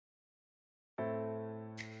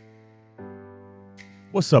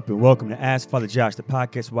What's up, and welcome to Ask Father Josh, the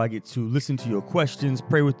podcast where I get to listen to your questions,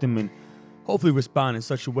 pray with them, and hopefully respond in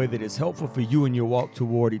such a way that is helpful for you in your walk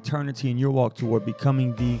toward eternity and your walk toward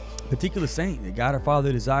becoming the particular saint that God our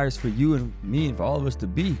Father desires for you and me and for all of us to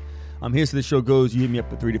be. Here's how the show goes. You hit me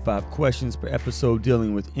up with 3 to 5 questions per episode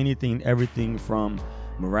dealing with anything and everything from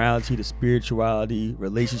morality to spirituality,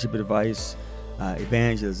 relationship advice,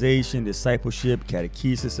 evangelization, discipleship,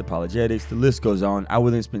 catechesis, apologetics, the list goes on. I will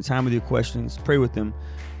then spend time with your questions, pray with them,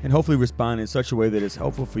 and hopefully respond in such a way that is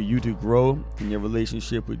helpful for you to grow in your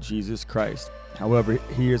relationship with Jesus Christ. However,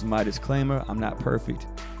 here's my disclaimer. I'm not perfect.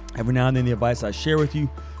 Every now and then the advice I share with you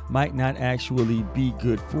might not actually be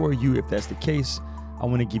good for you. If that's the case, I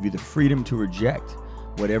want to give you the freedom to reject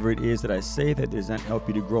whatever it is that I say that does not help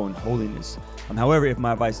you to grow in holiness. However, if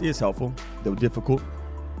my advice is helpful, though difficult,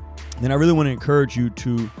 then I really want to encourage you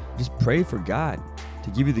to just pray for God to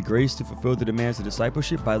give you the grace to fulfill the demands of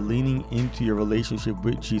discipleship by leaning into your relationship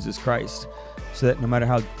with Jesus Christ, so that no matter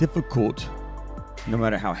how difficult, no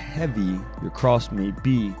matter how heavy your cross may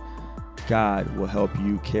be, God will help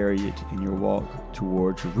you carry it in your walk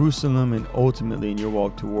toward Jerusalem and ultimately in your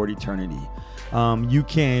walk toward eternity. You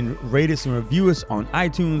can rate us and review us on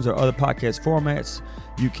iTunes or other podcast formats.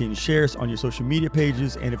 You can share us on your social media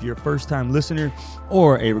pages. And if you're a first-time listener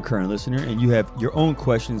or a recurring listener and you have your own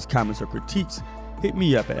questions, comments, or critiques, hit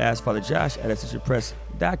me up at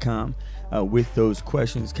askfatherjosh@ascensionpress.com with those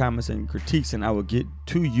questions, comments, and critiques, and I will get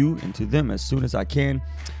to you and to them as soon as I can.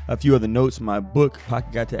 A few other notes: my book,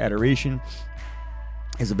 Pocket Guide to Adoration,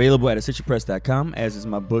 is available at ascensionpress.com, as is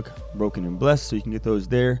my book, Broken and Blessed, so you can get those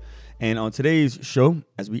there. And on today's show,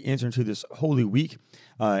 as we enter into this Holy Week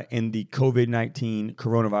in the COVID-19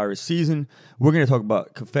 coronavirus season, we're going to talk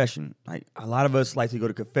about confession. Like, a lot of us like to go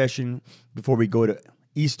to confession before we go to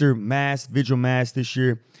Easter Mass, Vigil Mass this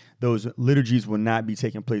year. Those liturgies will not be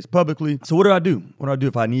taking place publicly. So what do I do? What do I do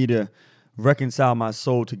if I need to reconcile my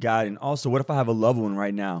soul to God? And also, what if I have a loved one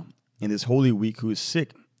right now in this Holy Week who is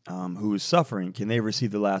sick, who is suffering? Can they receive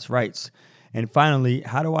the last rites? And finally,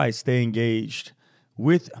 how do I stay engaged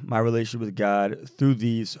with my relationship with God through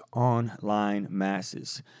these online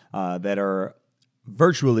masses that are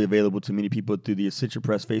virtually available to many people through the Ascension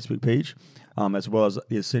Press Facebook page, as well as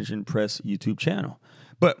the Ascension Press YouTube channel.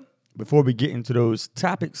 But before we get into those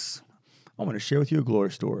topics, I want to share with you a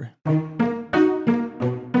glory story.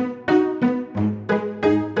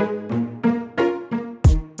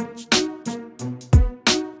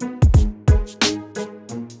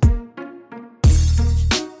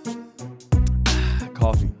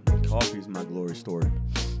 Coffee is my glory story.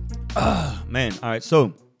 Man. All right.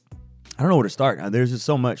 So I don't know where to start. There's just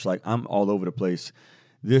so much. Like, I'm all over the place.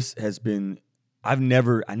 This has been, I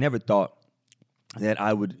never thought that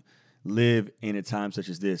I would live in a time such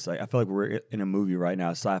as this. Like, I feel like we're in a movie right now,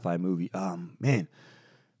 a sci-fi movie. Man.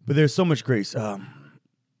 But there's so much grace.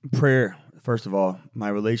 Prayer, first of all, my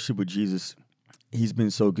relationship with Jesus, he's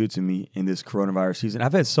been so good to me in this coronavirus season.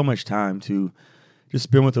 I've had so much time to just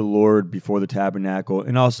spend with the Lord before the tabernacle,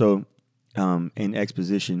 and also in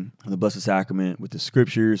exposition of the Blessed Sacrament with the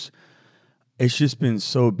scriptures. It's just been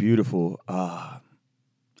so beautiful.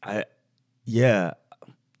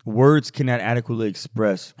 Words cannot adequately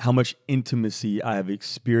express how much intimacy I have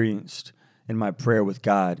experienced in my prayer with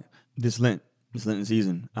God this Lenten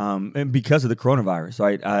season. And because of the coronavirus,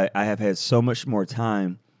 right? I have had so much more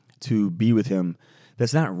time to be with him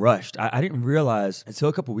that's not rushed. I didn't realize until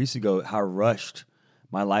a couple weeks ago how rushed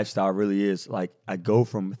my lifestyle really is. Like, I go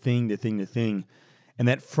from thing to thing to thing, and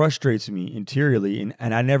that frustrates me interiorly.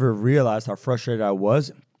 And I never realized how frustrated I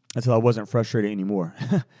was until I wasn't frustrated anymore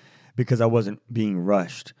because I wasn't being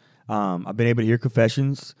rushed. I've been able to hear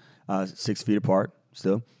confessions 6 feet apart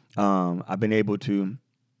still. I've been able to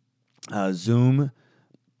Zoom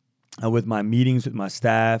with my meetings with my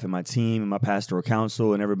staff and my team and my pastoral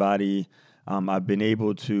council and everybody. I've been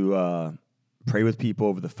able to pray with people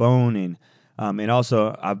over the phone, and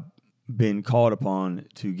also I've been called upon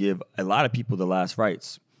to give a lot of people the last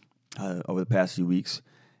rites over the past few weeks.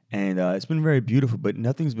 And it's been very beautiful, but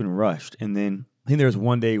nothing's been rushed. And then I think there was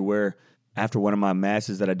one day where, after one of my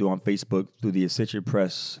masses that I do on Facebook through the Ascension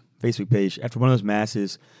Press Facebook page, after one of those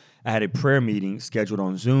masses, I had a prayer meeting scheduled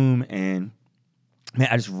on Zoom, and man,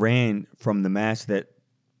 I just ran from the mass that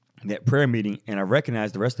prayer meeting, and I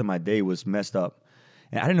recognized the rest of my day was messed up.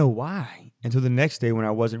 And I didn't know why until the next day when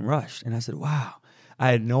I wasn't rushed. And I said, wow, I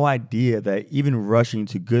had no idea that even rushing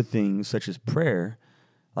to good things such as prayer,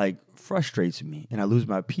 like, frustrates me and I lose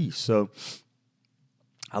my peace. So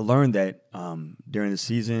I learned that during the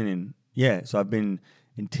season. And so I've been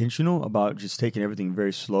intentional about just taking everything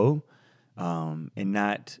very slow and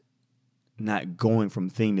not going from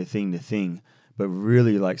thing to thing to thing, but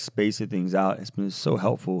really like spacing things out. It's been so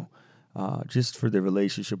helpful just for the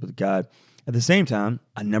relationship with God. At the same time,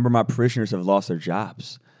 a number of my parishioners have lost their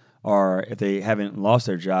jobs, or if they haven't lost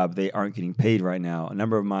their job, they aren't getting paid right now. A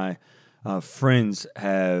number of my friends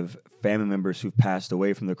have family members who've passed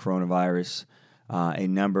away from the coronavirus. A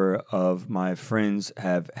number of my friends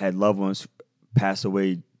have had loved ones pass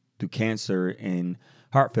away through cancer and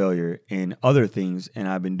heart failure and other things, and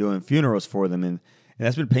I've been doing funerals for them, and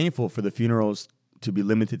that's been painful for the funerals to be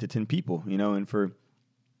limited to 10 people, and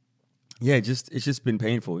it's just been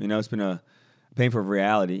painful. It's been a painful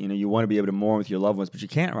reality. You want to be able to mourn with your loved ones, but you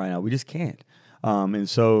can't right now. We just can't. And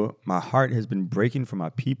so my heart has been breaking for my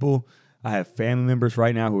people. I have family members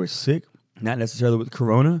right now who are sick, not necessarily with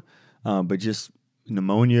corona, but just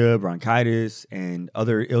pneumonia, bronchitis, and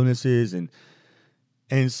other illnesses.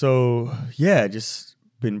 And so, just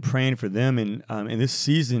been praying for them. And in this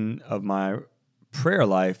season of my prayer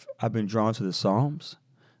life, I've been drawn to the Psalms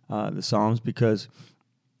because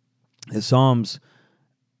the Psalms,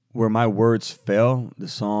 where my words fail, the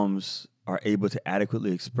Psalms are able to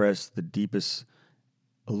adequately express the deepest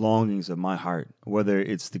longings of my heart, whether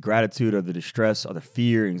it's the gratitude or the distress or the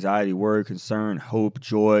fear, anxiety, worry, concern, hope,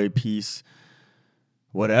 joy, peace,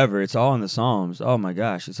 whatever. It's all in the Psalms. Oh my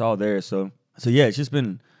gosh, it's all there. So it's just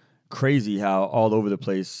been crazy how all over the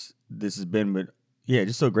place this has been. But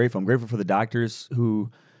just so grateful. I'm grateful for the doctors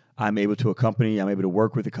who I'm able to accompany, I'm able to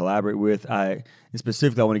work with and collaborate with.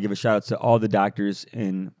 Specifically, I want to give a shout out to all the doctors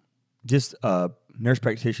and just nurse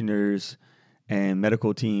practitioners and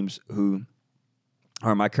medical teams who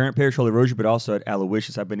are my current parish, Holy Rosary, but also at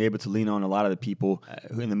Aloysius. I've been able to lean on a lot of the people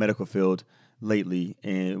in the medical field lately,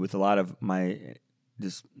 and with a lot of my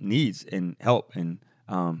just needs and help. And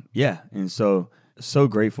and so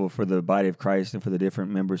grateful for the body of Christ and for the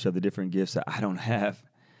different members of the different gifts that I don't have,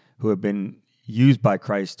 who have been used by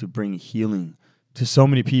Christ to bring healing to so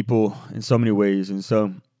many people in so many ways. And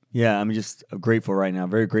so, I'm just grateful right now,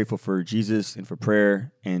 very grateful for Jesus and for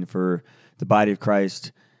prayer and for the body of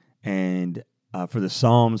Christ and for the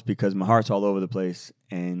Psalms, because my heart's all over the place,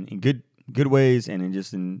 and in good ways and in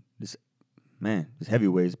just heavy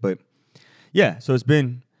ways. But so it's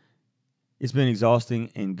been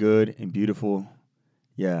exhausting and good and beautiful.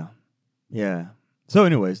 So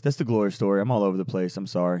anyways, that's the glory story. I'm all over the place. I'm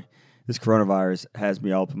sorry. This coronavirus has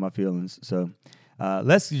me all up in my feelings. So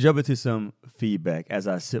let's jump into some feedback as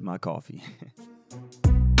I sip my coffee.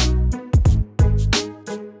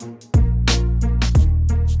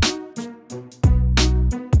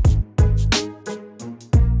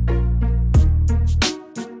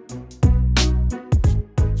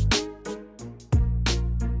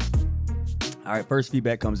 All right, first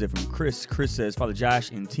feedback comes in from Chris. Chris says, Father Josh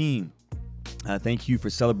and team, thank you for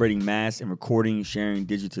celebrating Mass and recording and sharing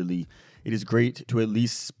digitally. It is great to at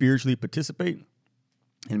least spiritually participate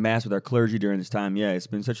in Mass with our clergy during this time. It's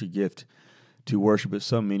been such a gift to worship with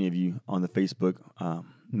so many of you on the Facebook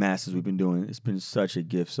Masses we've been doing. It's been such a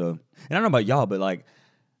gift. So, and I don't know about y'all, but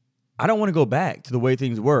I don't want to go back to the way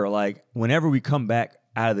things were. Whenever we come back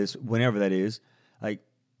out of this, whenever that is,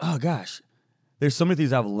 oh gosh, there's so many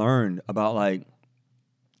things I've learned about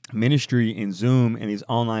ministry and Zoom and these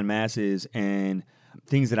online masses and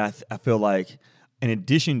things that I feel like, in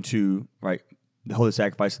addition to the holy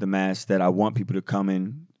sacrifice of the Mass, that I want people to come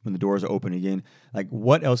in when the doors are open again.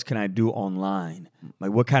 What else can I do online?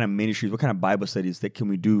 What kind of ministries, what kind of Bible studies that can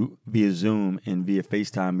we do via Zoom and via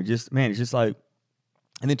FaceTime? It's just and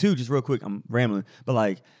then too, just real quick, I'm rambling, but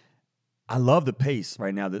I love the pace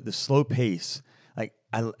right now, the slow pace.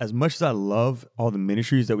 As much as I love all the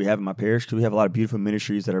ministries that we have in my parish, because we have a lot of beautiful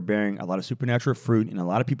ministries that are bearing a lot of supernatural fruit, and a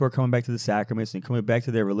lot of people are coming back to the sacraments and coming back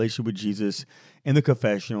to their relationship with Jesus in the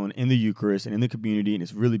confessional and in the Eucharist and in the community, and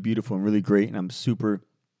it's really beautiful and really great, and I'm super,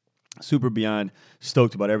 super beyond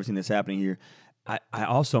stoked about everything that's happening here. I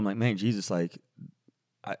also am man, Jesus, I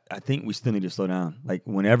think we still need to slow down.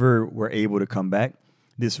 Whenever we're able to come back,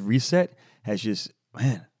 this reset has it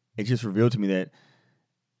just revealed to me that,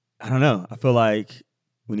 I don't know, I feel like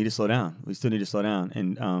we need to slow down. We still need to slow down.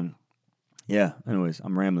 And anyways,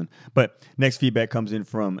 I'm rambling. But next feedback comes in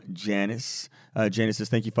from Janice. Janice says,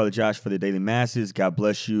 thank you, Father Josh, for the daily masses. God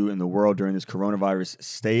bless you and the world during this coronavirus.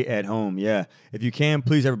 Stay at home. Yeah. If you can,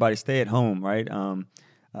 please, everybody, stay at home, right?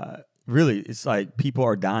 Really, it's people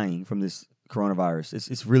are dying from this coronavirus.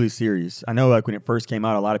 It's really serious. I know when it first came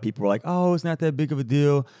out, a lot of people were like, oh, it's not that big of a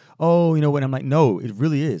deal. Oh, you know what? I'm like, no, it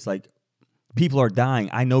really is. People are dying.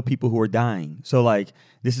 I know people who are dying. So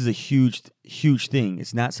this is a huge, huge thing.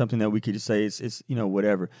 It's not something that we could just say it's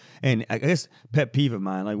whatever. And I guess pet peeve of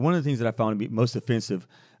mine, one of the things that I found to be most offensive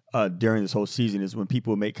during this whole season is when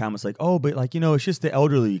people make comments like, oh, but like, it's just the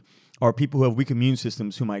elderly or people who have weak immune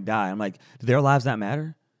systems who might die. I'm like, do their lives not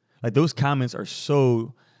matter? Like those comments are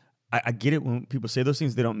so, I get it when people say those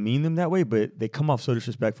things, they don't mean them that way, but they come off so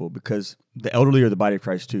disrespectful because the elderly are the body of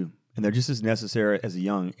Christ too. And they're just as necessary as the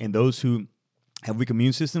young. And those who have weak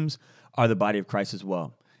immune systems are the body of Christ as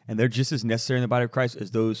well. And they're just as necessary in the body of Christ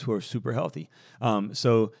as those who are super healthy. And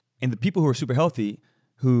the people who are super healthy,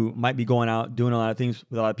 who might be going out doing a lot of things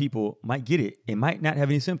with a lot of people, might get it. It might not have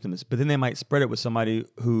any symptoms, but then they might spread it with somebody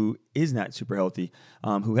who is not super healthy,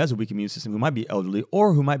 who has a weak immune system, who might be elderly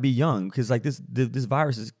or who might be young. Because like this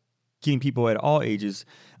virus is getting people at all ages,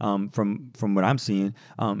 from what I'm seeing.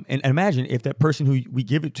 And imagine if that person who we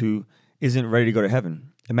give it to isn't ready to go to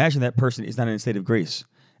heaven. Imagine that person is not in a state of grace.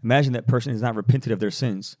 Imagine that person is not repented of their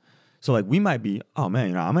sins. So like we might be, oh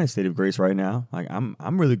man, I'm in a state of grace right now. Like I'm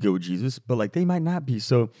really good with Jesus, but like they might not be.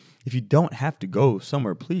 So if you don't have to go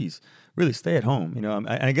somewhere, please really stay at home. And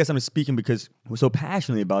I guess I'm just speaking because we're so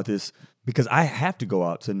passionately about this because I have to go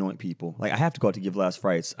out to anoint people. Like I have to go out to give last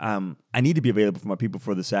rites. I need to be available for my people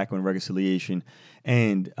for the sacrament of reconciliation,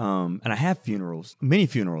 and I have funerals, many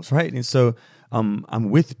funerals, right? And so I'm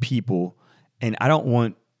with people, and I don't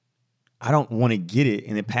want to get it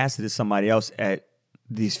and then pass it to somebody else at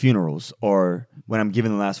these funerals or when I'm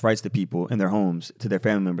giving the last rites to people in their homes, to their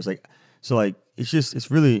family members.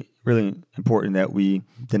 It's really, really important that we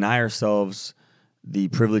deny ourselves the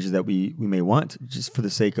privileges that we may want just for the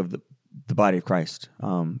sake of the body of Christ,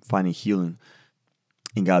 finding healing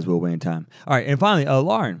in God's will, way, and time. All right. And finally,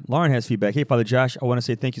 Lauren. Lauren has feedback. Hey, Father Josh, I want to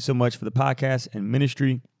say thank you so much for the podcast and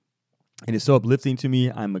ministry. It is so uplifting to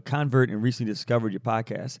me. I'm a convert and recently discovered your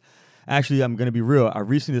podcast. Actually, I'm going to be real. I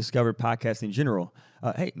recently discovered podcasts in general.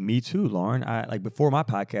 Hey, me too, Lauren. Before my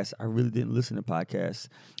podcast, I really didn't listen to podcasts.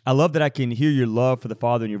 I love that I can hear your love for the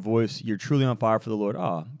Father in your voice. You're truly on fire for the Lord.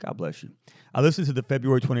 Oh, God bless you. I listened to the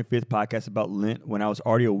February 25th podcast about Lent when I was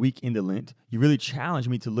already a week into Lent. You really challenged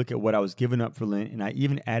me to look at what I was giving up for Lent, and I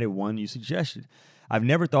even added one you suggested. I've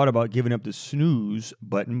never thought about giving up the snooze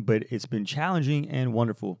button, but it's been challenging and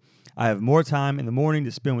wonderful. I have more time in the morning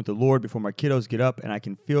to spend with the Lord before my kiddos get up, and I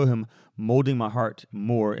can feel Him molding my heart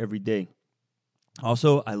more every day.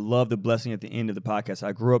 Also, I love the blessing at the end of the podcast.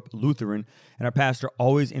 I grew up Lutheran, and our pastor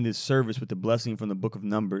always ended service with the blessing from the book of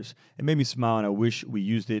Numbers. It made me smile, and I wish we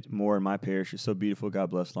used it more in my parish. It's so beautiful. God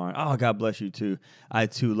bless, Lauren. Oh, God bless you, too. I,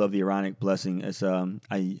 too, love the Aaronic blessing. It's, I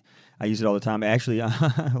use it all the time. Actually,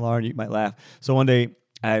 Lauren, you might laugh. So one day,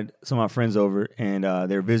 I had some of my friends over, and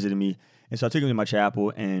they were visiting me. And so I took them to my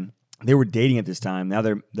chapel, and they were dating at this time. Now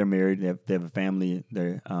they're married. They have a family.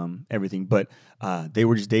 They're everything. But they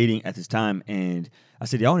were just dating at this time. And I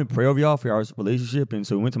said, y'all want to pray over y'all for our relationship? And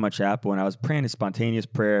so we went to my chapel, and I was praying a spontaneous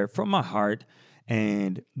prayer from my heart.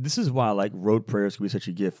 And this is why like rote prayers can be such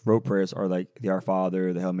a gift. Rote prayers are like the Our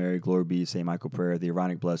Father, the Hail Mary, Glory Be, St. Michael prayer, the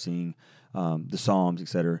Aaronic blessing, the Psalms,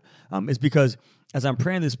 etc. It's because as I'm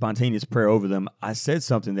praying this spontaneous prayer over them, I said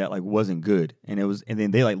something that like wasn't good, and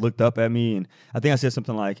then they like looked up at me, and I think I said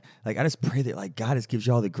something like I just pray that like God just gives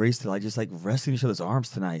y'all the grace to like just like rest in each other's arms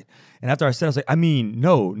tonight. And after I said, I was like, I mean,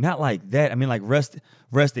 no, not like that. I mean like rest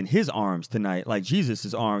in His arms tonight, like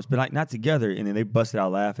Jesus' arms, but like not together. And then they busted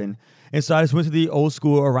out laughing. And so I just went to the old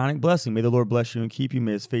school Aaronic blessing. May the Lord bless you and keep you.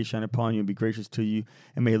 May His face shine upon you and be gracious to you.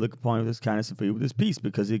 And may He look upon you with His kindness and fill you with His peace,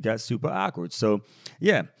 because it got super awkward. So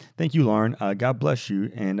yeah, thank you, Lauren. God bless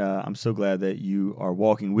you. And I'm so glad that you are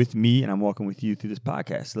walking with me and I'm walking with you through this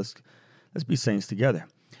podcast. Let's be saints together.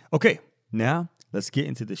 Okay, now let's get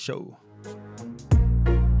into the show.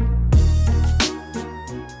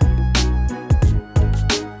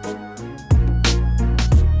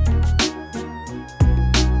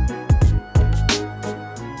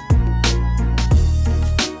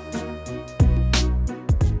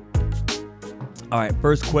 All right,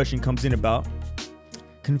 first question comes in about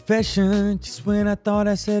confession. Just when I thought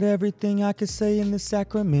I said everything I could say in the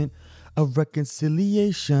sacrament of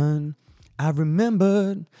reconciliation, I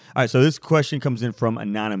remembered. All right, so this question comes in from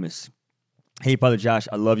Anonymous. Hey, Father Josh,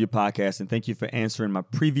 I love your podcast, and thank you for answering my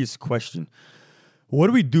previous question. What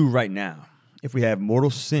do we do right now if we have mortal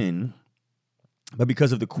sin, but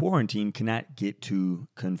because of the quarantine cannot get to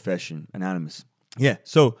confession? Anonymous. Yeah,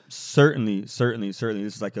 so certainly, this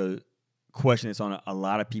is like a question that's on a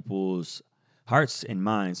lot of people's hearts and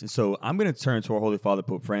minds. And so I'm going to turn to our Holy Father,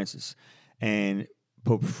 Pope Francis. And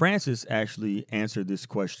Pope Francis actually answered this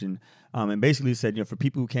question and basically said, for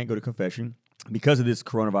people who can't go to confession because of this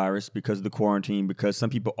coronavirus, because of the quarantine, because some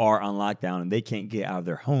people are on lockdown and they can't get out of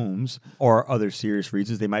their homes, or other serious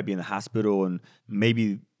reasons, they might be in the hospital and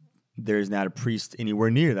maybe there's not a priest anywhere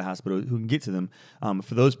near the hospital who can get to them.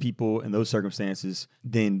 For those people in those circumstances,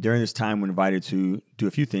 then during this time, we're invited to do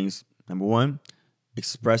a few things. Number one,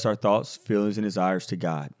 express our thoughts, feelings, and desires to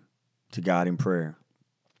God in prayer.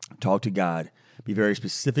 Talk to God. Be very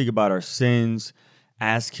specific about our sins.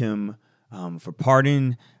 Ask Him for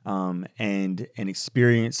pardon and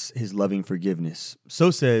experience His loving forgiveness.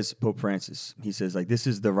 So says Pope Francis. He says, like, this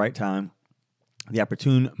is the right time, the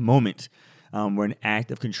opportune moment where an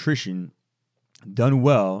act of contrition done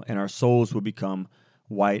well and our souls will become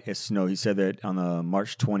white as snow. He said that on the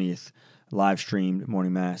March 20th live streamed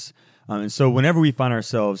morning mass. And so whenever we find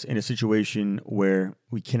ourselves in a situation where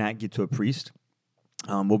we cannot get to a priest,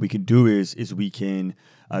 what we can do is we can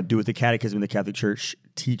do what the Catechism of the Catholic Church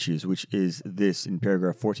teaches, which is this in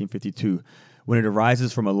paragraph 1452. When it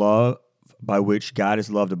arises from a love by which God is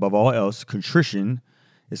loved above all else, contrition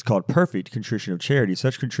is called perfect contrition of charity.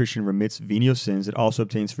 Such contrition remits venial sins. It also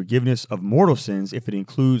obtains forgiveness of mortal sins if it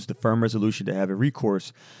includes the firm resolution to have a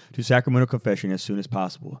recourse to sacramental confession as soon as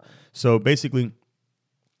possible. So basically,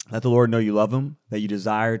 let the Lord know you love Him, that you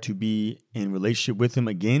desire to be in relationship with Him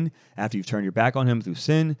again after you've turned your back on Him through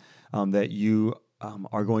sin, that you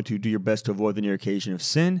are going to do your best to avoid the near occasion of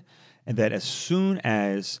sin, and that as soon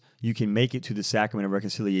as you can make it to the sacrament of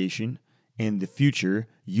reconciliation in the future,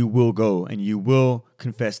 you will go and you will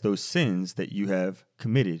confess those sins that you have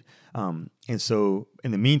committed. And so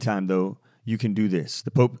in the meantime, though, you can do this.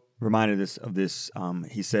 The Pope reminded us of this.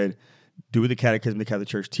 He said, do what the Catechism of the Catholic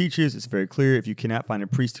Church teaches. It's very clear. If you cannot find a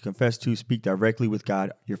priest to confess to, speak directly with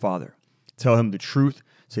God, your Father. Tell Him the truth.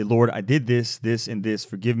 Say, Lord, I did this, and this.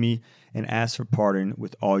 Forgive me, and ask for pardon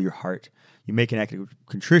with all your heart. You make an act of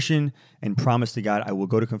contrition and promise to God, I will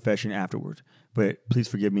go to confession afterward, but please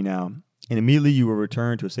forgive me now. And immediately you will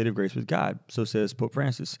return to a state of grace with God. So says Pope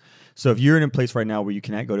Francis. So if you're in a place right now where you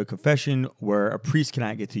cannot go to confession, where a priest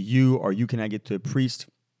cannot get to you, or you cannot get to a priest,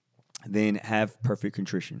 then have perfect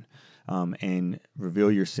contrition and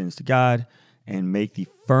reveal your sins to God and make the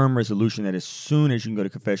firm resolution that as soon as you can go to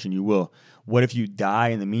confession, you will. What if you die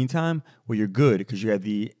in the meantime? Well, you're good because you have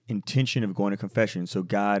the intention of going to confession, so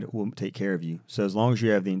God will take care of you. So as long as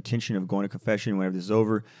you have the intention of going to confession whenever this is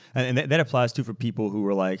over, and that applies too for people who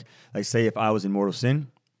are like say if I was in mortal sin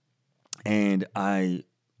and I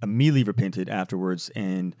immediately repented afterwards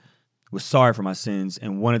and was sorry for my sins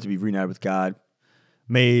and wanted to be reunited with God,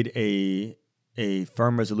 made a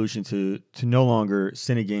firm resolution to no longer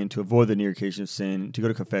sin again, to avoid the near occasion of sin, to go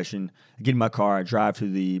to confession. I get in my car, I drive to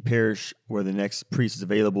the parish where the next priest is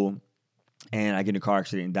available, and I get in a car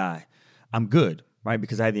accident and die. I'm good, right?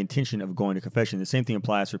 Because I had the intention of going to confession. The same thing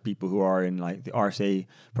applies for people who are in like the RSA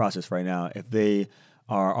process right now. If they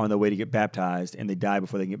are on their way to get baptized and they die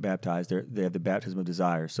before they can get baptized, they have the baptism of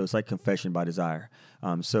desire. So it's like confession by desire.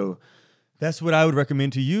 So that's what I would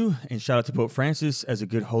recommend to you. And shout out to Pope Francis as a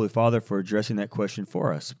good Holy Father for addressing that question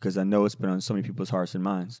for us, because I know it's been on so many people's hearts and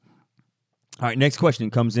minds. All right, next question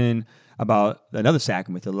comes in about another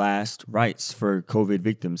sacrament, the last rites for COVID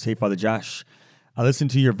victims. Hey, Father Josh, I listen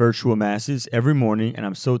to your virtual masses every morning, and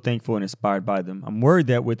I'm so thankful and inspired by them. I'm worried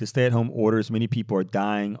that with the stay-at-home orders, many people are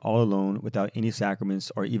dying all alone without any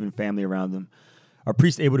sacraments or even family around them. Are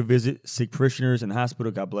priests able to visit sick parishioners in the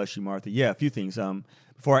hospital? God bless you, Martha. Yeah, a few things.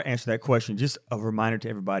 Before I answer that question, just a reminder to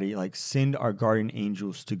everybody, like send our guardian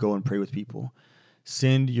angels to go and pray with people.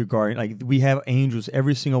 Send your guardian, like we have angels.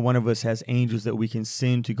 Every single one of us has angels that we can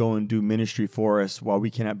send to go and do ministry for us while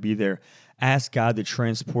we cannot be there. Ask God to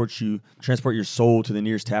transport your soul to the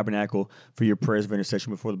nearest tabernacle for your prayers of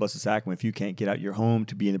intercession before the Blessed Sacrament. If you can't get out your home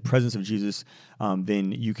to be in the presence of Jesus,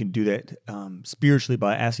 then you can do that spiritually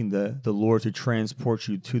by asking the Lord to transport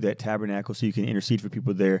you to that tabernacle so you can intercede for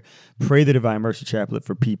people there. Pray the Divine Mercy Chaplet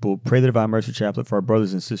for people. Pray the Divine Mercy Chaplet for our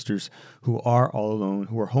brothers and sisters who are all alone,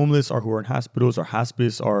 who are homeless or who are in hospitals or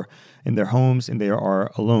hospice or in their homes and they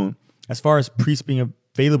are alone. As far as priests being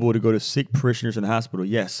available to go to sick parishioners in the hospital,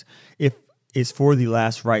 yes. If it's for the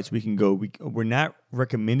last rites, we can go. We're not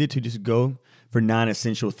recommended to just go for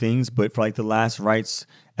non-essential things, but for like the last rites,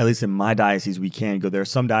 at least in my diocese, we can go. There are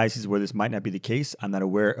some dioceses where this might not be the case. I'm not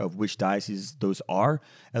aware of which dioceses those are.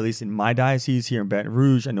 At least in my diocese here in Baton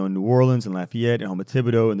Rouge, I know in New Orleans and Lafayette and Houma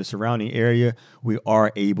Thibodaux and the surrounding area, we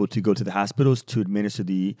are able to go to the hospitals to administer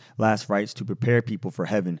the last rites to prepare people for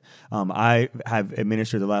heaven. I have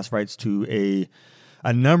administered the last rites to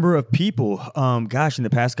a number of people, in the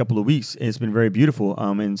past couple of weeks. It's been very beautiful.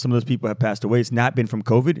 And some of those people have passed away. It's not been from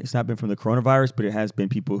COVID. It's not been from the coronavirus, but it has been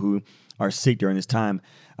people who are sick during this time.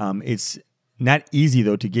 It's not easy,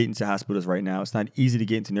 though, to get into hospitals right now. It's not easy to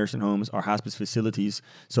get into nursing homes or hospice facilities.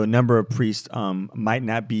 So a number of priests might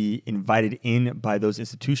not be invited in by those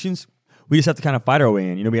institutions. we just have to kind of fight our way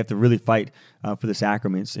in. We have to really fight for the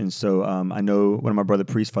sacraments. And so I know one of my brother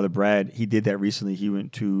priests, Father Brad, he did that recently. He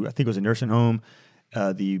went to, I think it was a nursing home.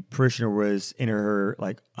 The parishioner was in her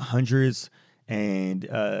hundreds, and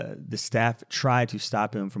the staff tried to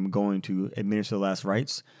stop him from going to administer the last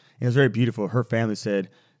rites. And it was very beautiful. Her family said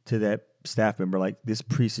to that staff member, like, this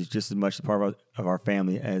priest is just as much a part of our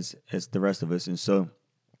family as the rest of us. And so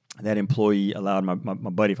that employee allowed my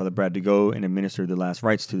buddy, Father Brad, to go and administer the last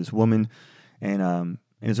rites to this woman. And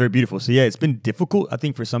it's very beautiful. So yeah, it's been difficult, I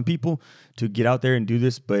think, for some people to get out there and do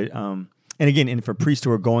this. But and again, for priests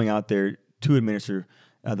who are going out there to administer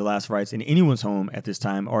the last rites in anyone's home at this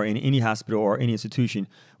time, or in any hospital or any institution,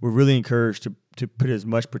 we're really encouraged to put as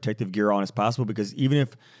much protective gear on as possible, because even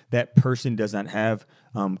if that person does not have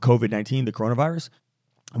COVID-19, the coronavirus,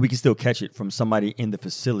 we can still catch it from somebody in the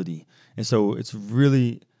facility. And so it's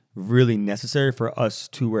really, really necessary for us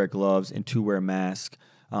to wear gloves and to wear a mask,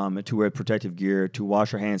 and to wear protective gear, to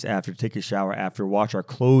wash our hands after, take a shower after, wash our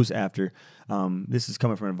clothes after. This is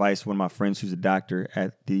coming from advice one of my friends who's a doctor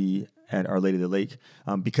at Our Lady of the Lake,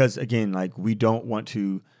 because again, like, we don't want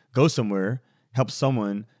to go somewhere, help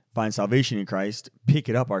someone find salvation in Christ, pick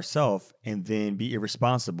it up ourselves, and then be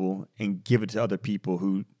irresponsible and give it to other people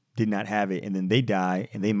who did not have it, and then they die,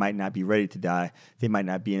 and they might not be ready to die. They might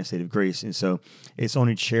not be in a state of grace. And so it's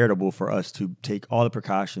only charitable for us to take all the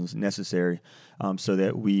precautions necessary so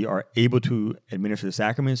that we are able to administer the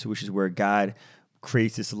sacraments, which is where God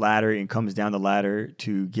creates this ladder and comes down the ladder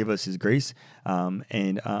to give us his grace,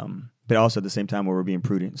 but also at the same time where we're being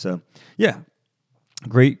prudent. So yeah,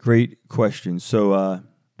 great question. So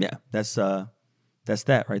that's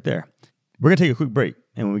that right there. We're going to take a quick break,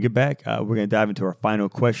 and when we get back, we're going to dive into our final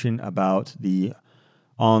question about the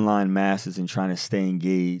online masses and trying to stay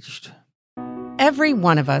engaged. Every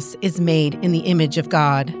one of us is made in the image of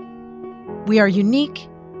God. We are unique,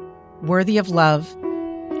 worthy of love,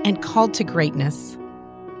 and called to greatness.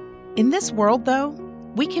 In this world, though,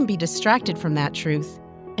 we can be distracted from that truth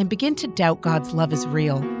and begin to doubt God's love is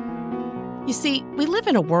real. You see, we live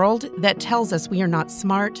in a world that tells us we are not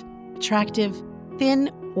smart, attractive, thin,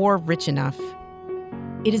 or rich enough.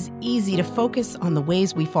 It is easy to focus on the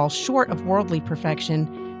ways we fall short of worldly perfection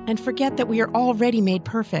and forget that we are already made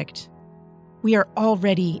perfect. We are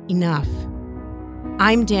already enough.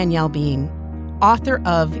 I'm Danielle Bean, author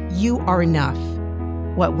of You Are Enough: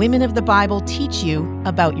 What Women of the Bible Teach You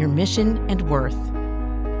About Your Mission and Worth.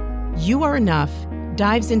 You Are Enough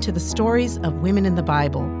dives into the stories of women in the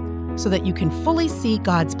Bible so that you can fully see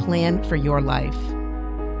God's plan for your life.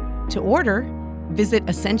 To order, visit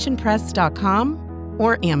ascensionpress.com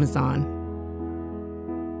or Amazon.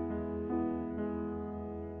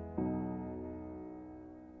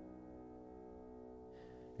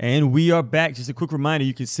 And we are back. Just a quick reminder,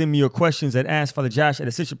 you can send me your questions at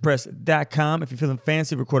askfatherjosh@ascensionpress.com. If you're feeling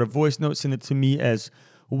fancy, record a voice note, send it to me as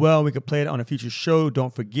well. We could play it on a future show.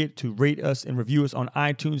 Don't forget to rate us and review us on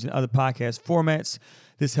iTunes and other podcast formats.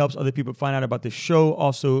 This helps other people find out about the show.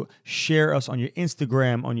 Also, share us on your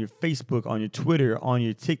Instagram, on your Facebook, on your Twitter, on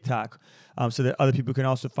your TikTok, so that other people can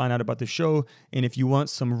also find out about the show. And if you want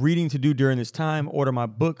some reading to do during this time, order my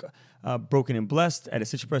book, Broken and Blessed, at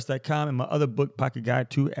ascensionpress.com, and my other book, Pocket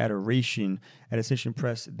Guide to Adoration, at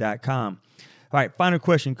ascensionpress.com. All right, final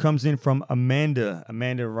question comes in from Amanda.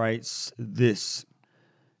 Amanda writes this.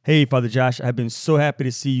 Hey, Father Josh, I've been so happy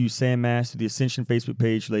to see you saying Mass to the Ascension Facebook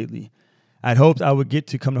page lately. I'd hoped I would get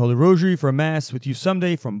to come to Holy Rosary for a Mass with you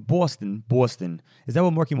someday from Boston. Boston. Is that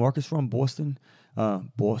where Marky Mark is from? Boston?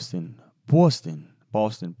 Boston.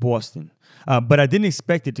 But I didn't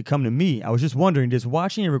expect it to come to me. I was just wondering, does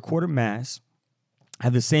watching a recorded Mass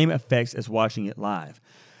have the same effects as watching it live?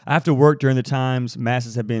 I have to work during the times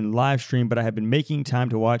Masses have been live streamed, but I have been making time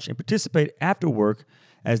to watch and participate after work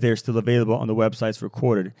as they're still available on the websites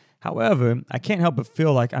recorded. However, I can't help but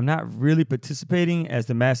feel like I'm not really participating as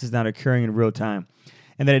the Mass is not occurring in real time,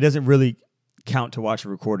 and that it doesn't really count to watch a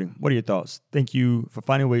recording. What are your thoughts? Thank you for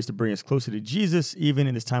finding ways to bring us closer to Jesus, even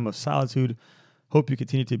in this time of solitude. Hope you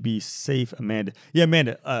continue to be safe, Amanda. Yeah,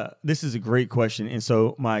 Amanda, this is a great question. And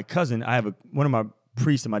so my cousin, I have one of my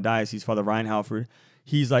priests in my diocese, Father Ryan Halford.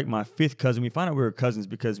 He's like my fifth cousin. We found out we were cousins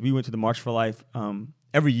because we went to the March for Life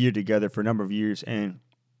every year together for a number of years. And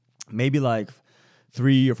maybe like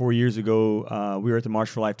 3 or 4 years ago, we were at the March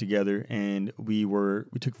for Life together, and we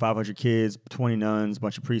took 500 kids, 20 nuns, a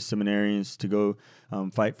bunch of priests, seminarians to go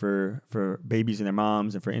fight for babies and their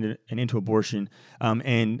moms and for an end to abortion.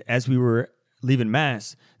 And as we were leaving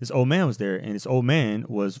Mass, this old man was there, and this old man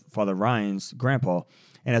was Father Ryan's grandpa.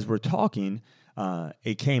 And as we're talking,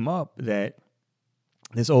 it came up that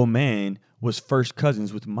this old man was first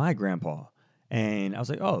cousins with my grandpa. And I was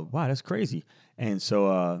like, oh, wow, that's crazy. And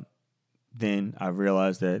so then I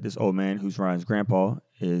realized that this old man who's Ryan's grandpa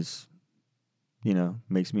is,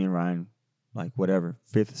 makes me and Ryan like whatever,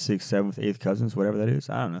 5th, 6th, 7th, 8th cousins, whatever that is.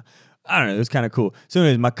 I don't know. It was kind of cool. So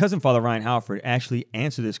anyways, my cousin, Father Ryan Halford, actually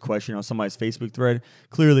answered this question on somebody's Facebook thread.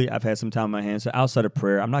 Clearly, I've had some time on my hands. So outside of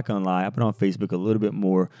prayer, I'm not going to lie, I've been on Facebook a little bit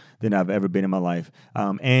more than I've ever been in my life.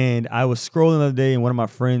 And I was scrolling the other day, and one of my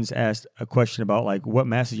friends asked a question about, like, what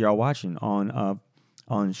masses y'all watching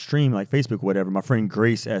on stream, like Facebook, whatever. My friend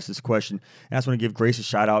Grace asked this question, and I just want to give Grace a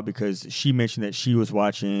shout out because she mentioned that she was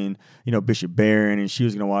watching, Bishop Barron, and she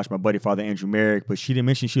was going to watch my buddy Father Andrew Merrick, but she didn't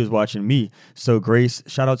mention she was watching me. So Grace,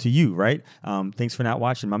 shout out to you, right? Thanks for not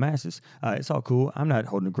watching my masses. It's all cool. I'm not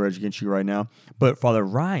holding a grudge against you right now. But Father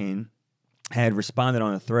Ryan had responded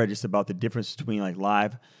on a thread just about the difference between like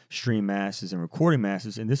live stream masses and recording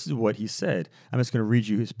masses, and this is what he said. I'm just going to read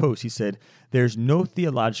you his post. He said, "There's no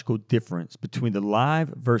theological difference between the live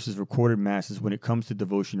versus recorded masses when it comes to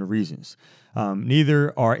devotional reasons.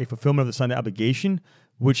 Neither are a fulfillment of the Sunday obligation,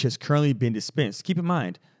 which has currently been dispensed." Keep in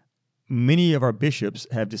mind, many of our bishops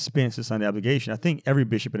have dispensed the Sunday obligation. I think every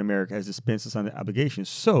bishop in America has dispensed the Sunday obligation,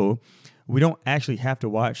 so we don't actually have to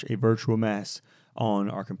watch a virtual mass on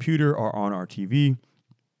our computer or on our TV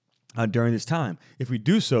during this time. If we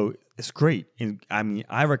do so, it's great. And I mean,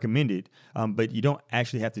 I recommend it, but you don't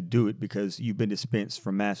actually have to do it because you've been dispensed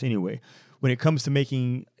from Mass anyway. When it comes to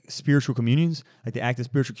making spiritual communions, like the act of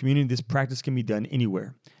spiritual communion, this practice can be done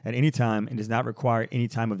anywhere, at any time, and does not require any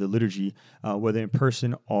time of the liturgy, whether in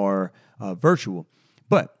person or virtual.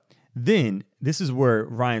 But then, this is where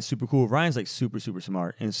Ryan's super cool. Ryan's like super, super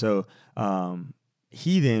smart. And so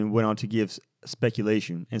he then went on to give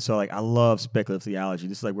speculation. And so like I love speculative theology.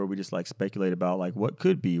 This is like where we just like speculate about like what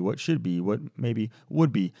could be, what should be, what maybe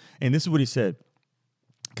would be. And this is what he said: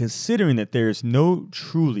 "Considering that there is no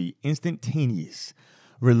truly instantaneous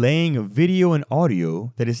relaying of video and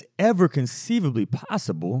audio that is ever conceivably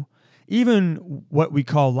possible, even what we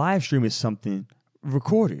call live stream is something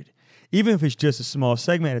recorded, even if it's just a small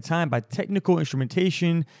segment at a time by technical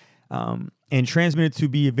instrumentation, and transmitted to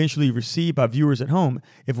be eventually received by viewers at home.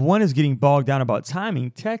 If one is getting bogged down about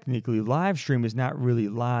timing, technically live stream is not really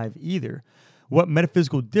live either. What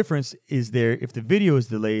metaphysical difference is there if the video is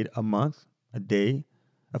delayed a month, a day,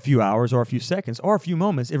 a few hours, or a few seconds, or a few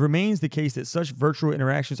moments? It remains the case that such virtual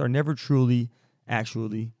interactions are never truly,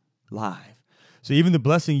 actually live. So even the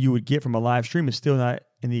blessing you would get from a live stream is still not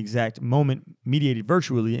in the exact moment mediated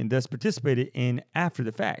virtually and thus participated in after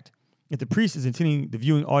the fact. If the priest is intending the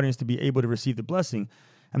viewing audience to be able to receive the blessing,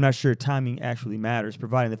 I'm not sure timing actually matters,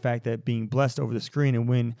 providing the fact that being blessed over the screen and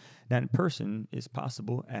when not in person is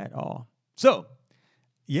possible at all." So,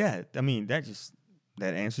 yeah, I mean, that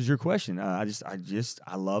answers your question. I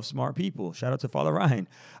love smart people. Shout out to Father Ryan.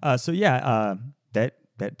 That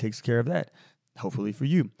takes care of that, hopefully for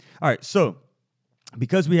you. All right, so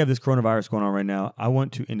because we have this coronavirus going on right now, I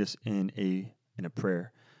want to end us in a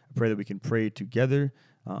prayer that we can pray together.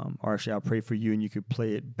 Or actually, I'll pray for you, and you could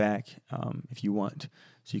play it back if you want,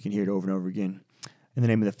 so you can hear it over and over again. In the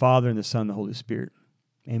name of the Father, and the Son, and the Holy Spirit.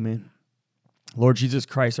 Amen. Lord Jesus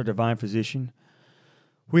Christ, our divine physician,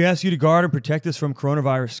 we ask you to guard and protect us from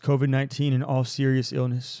coronavirus, COVID-19, and all serious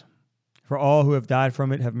illness. For all who have died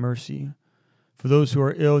from it, have mercy. For those who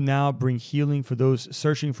are ill now, bring healing. For those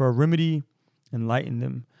searching for a remedy, enlighten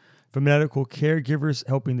them. For medical caregivers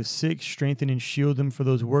helping the sick, strengthen and shield them. For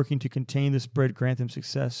those working to contain the spread, grant them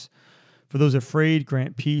success. For those afraid,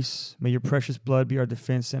 grant peace. May your precious blood be our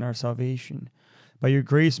defense and our salvation. By your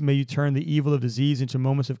grace, may you turn the evil of disease into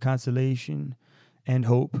moments of consolation and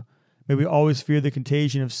hope. May we always fear the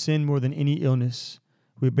contagion of sin more than any illness.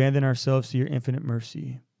 We abandon ourselves to your infinite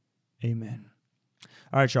mercy. Amen.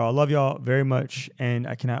 All right, y'all. I love y'all very much, and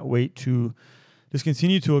I cannot wait to just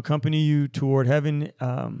continue to accompany you toward heaven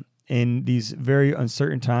in these very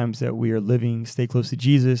uncertain times that we are living. Stay close to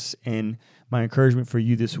Jesus, and my encouragement for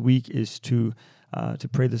you this week is to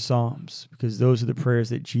pray the Psalms, because those are the prayers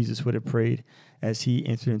that Jesus would have prayed as he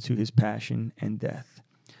entered into his passion and death.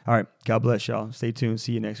 All right, God bless y'all. Stay tuned.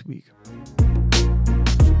 See you next week.